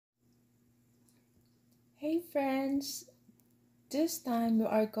Hey friends, this time we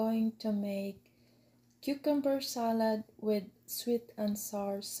are going to make cucumber salad with sweet and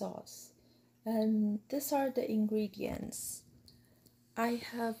sour sauce. And these are the ingredients. I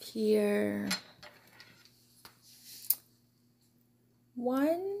have here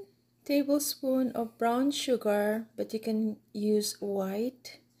 1 tablespoon of brown sugar, but you can use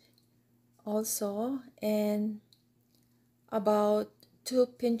white also, and about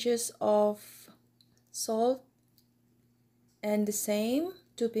 2 pinches of salt, and the same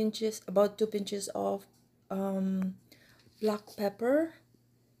about 2 pinches of black pepper.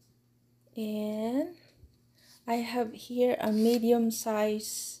 And I have here a medium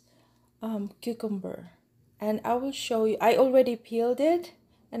size cucumber, and I will show you. I already peeled it,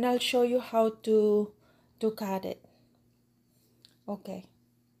 and I'll show you how to cut it. Okay.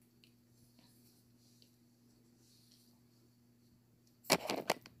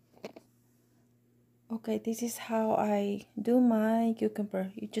 Okay, this is how I do my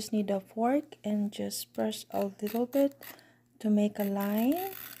cucumber. You just need a fork and just press a little bit to make a line.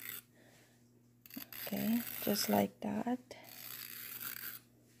 Okay, just like that,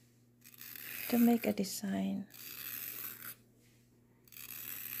 to make a design.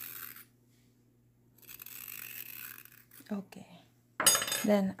 Okay,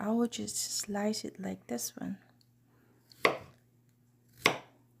 then I will just slice it like this one,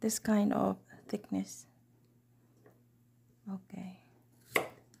 this kind of thickness. Okay,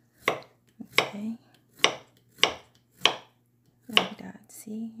 like that.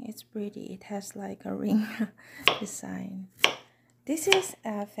 See, it's pretty. It has like a ring design. This is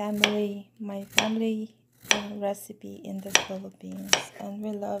my family recipe in the Philippines, and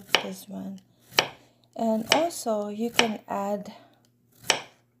we love this one. And also you can add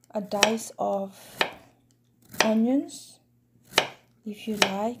a dice of onions if you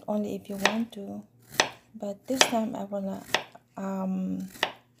like, only if you want to, but this time I will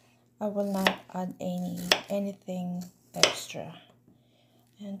not add anything extra.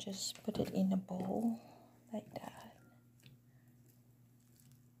 And just put it in a bowl like that.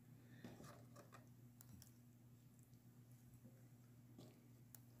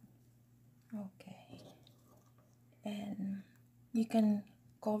 Okay, and you can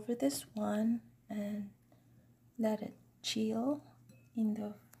cover this one and let it chill in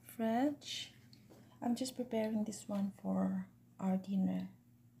the fridge. I'm just preparing this one for our dinner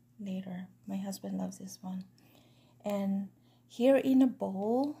later. My husband loves this one. And here in a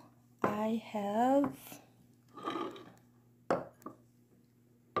bowl I have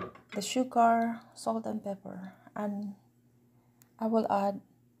the sugar, salt and pepper, and I will add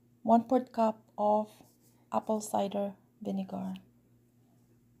 1/4 cup of apple cider vinegar.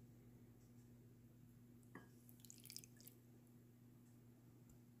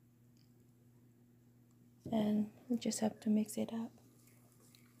 And we just have to mix it up.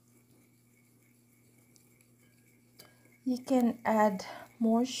 You can add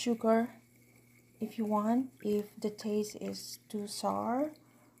more sugar if you want, if the taste is too sour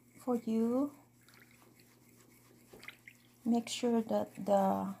for you. Make sure that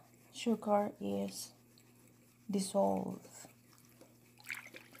the sugar is dissolved.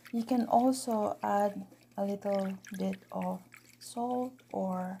 You can also add a little bit of salt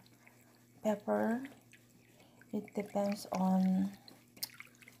or pepper. It depends on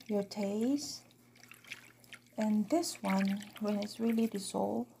your taste. And this one, when it's really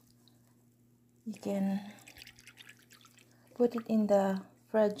dissolved, you can put it in the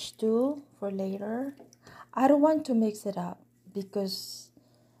fridge too for later. I don't want to mix it up because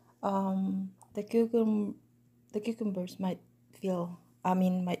the cucumbers might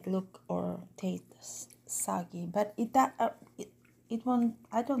look or taste soggy, but it won't.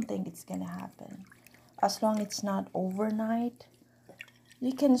 I don't think it's gonna happen as long it's not overnight.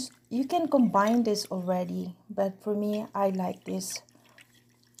 You can combine this already, but for me, I like this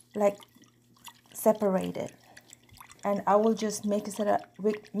like separated, and I will just mix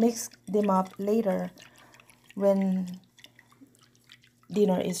them up later when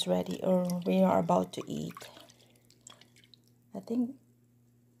dinner is ready or we are about to eat. I think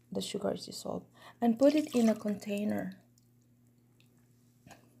the sugar is dissolved, and put it in a container.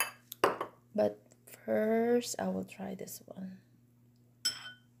 But first I will try this one.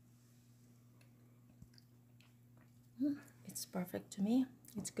 It's perfect to me.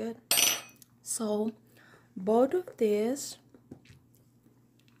 It's good. So both of these,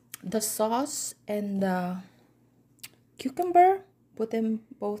 the sauce and the cucumber, put them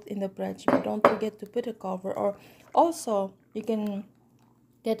both in the fridge, but don't forget to put a cover. Or also you can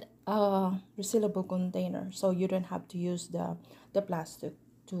get a resealable container, so you don't have to use the plastic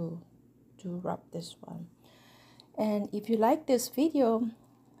to to rub this one. And if you like this video,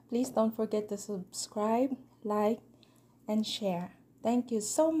 please don't forget to subscribe, like, and share. Thank you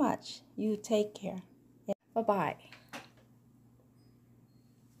so much. You take care. Bye-bye.